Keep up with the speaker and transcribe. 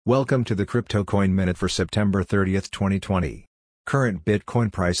Welcome to the Crypto Coin Minute for September 30, 2020. Current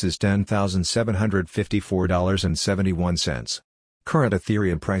Bitcoin price is $10,754.71. Current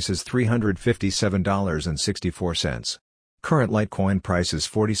Ethereum price is $357.64. Current Litecoin price is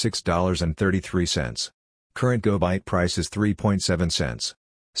 $46.33. Current GoByte price is 3.7 cents.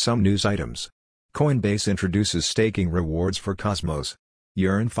 Some news items. Coinbase introduces staking rewards for Cosmos.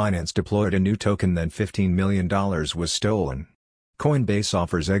 Yearn Finance deployed a new token, then $15 million was stolen. Coinbase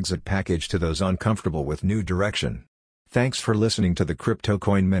offers exit package to those uncomfortable with new direction. Thanks for listening to the Crypto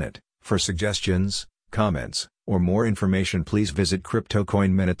Coin Minute. For suggestions, comments, or more information, please visit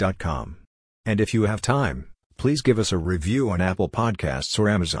cryptocoinminute.com. And if you have time, please give us a review on Apple Podcasts or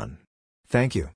Amazon. Thank you.